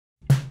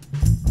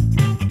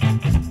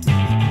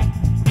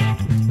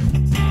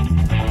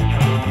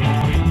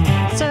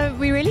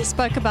We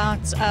spoke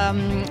about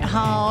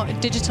how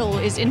digital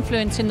is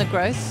influencing the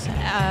growth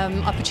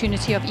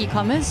opportunity of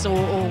e-commerce,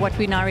 or what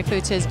we now refer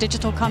to as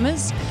digital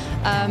commerce,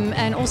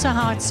 and also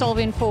how it's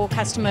solving for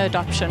customer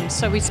adoption.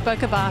 So we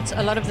spoke about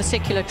a lot of the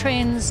secular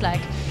trends,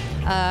 like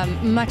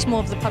much more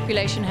of the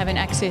population having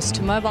access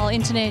to mobile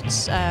internet,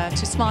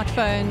 to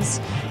smartphones,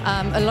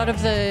 a lot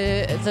of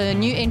the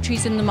new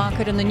entries in the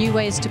market and the new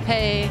ways to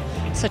pay,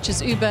 such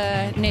as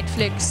Uber,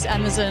 Netflix,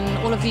 Amazon,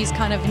 all of these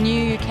kind of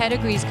new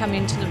categories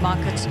coming into the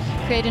market,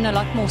 creating a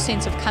lot more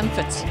sense of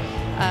comfort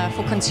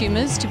for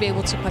consumers to be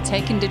able to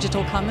partake in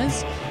digital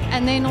commerce.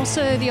 And then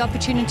also the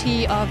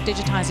opportunity of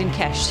digitizing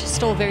cash,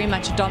 still very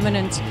much a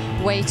dominant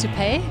way to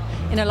pay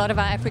in a lot of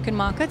our African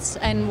markets,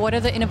 and what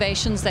are the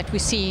innovations that we're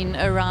seeing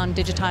around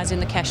digitizing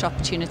the cash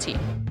opportunity.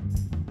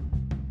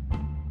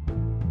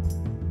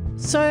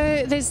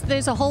 So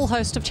there's a whole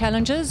host of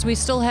challenges. We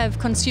still have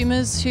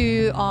consumers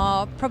who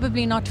are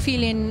probably not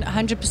feeling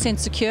 100%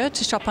 secure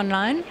to shop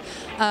online.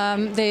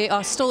 There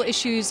are still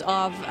issues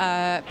of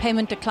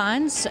payment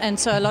declines, and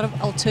so a lot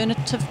of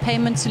alternative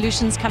payment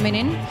solutions coming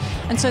in.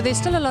 And so there's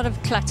still a lot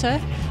of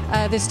clutter,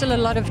 there's still a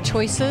lot of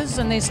choices,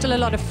 and there's still a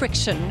lot of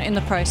friction in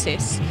the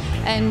process.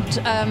 And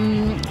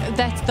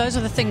those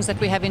are the things that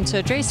we're having to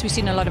address. We've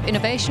seen a lot of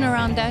innovation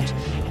around that,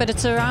 but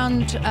it's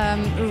around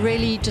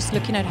really just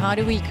looking at how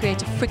do we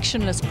create a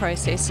frictionless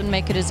process and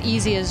make it as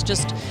easy as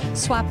just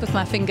swipe with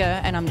my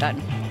finger and I'm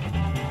done.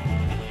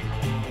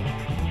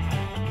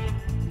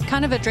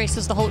 Kind of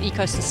addresses the whole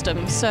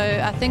ecosystem. So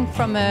I think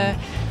from a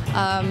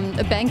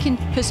banking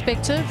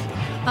perspective,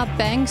 our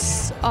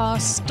banks are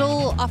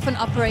still often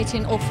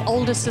operating off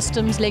older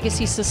systems,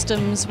 legacy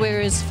systems,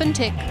 whereas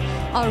fintech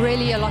are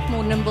really a lot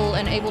more nimble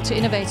and able to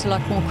innovate a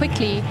lot more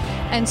quickly.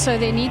 And so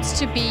there needs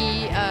to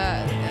be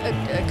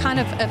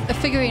a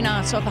figuring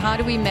out of how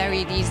do we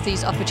marry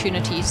these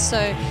opportunities. So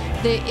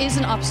there is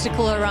an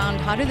obstacle around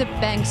how do the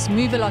banks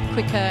move a lot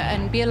quicker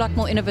and be a lot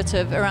more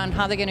innovative around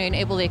how they're going to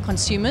enable their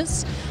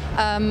consumers.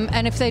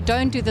 And if they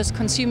don't do this,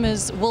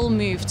 consumers will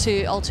move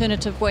to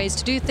alternative ways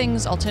to do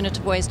things,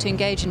 alternative ways to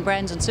engage in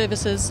brands and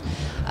services.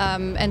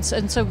 And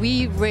so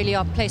we really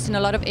are placing a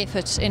lot of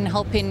effort in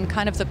helping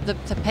kind of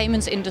the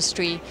payments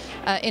industry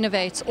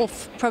innovate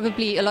off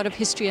probably a lot of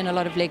history and a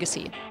lot of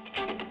legacy.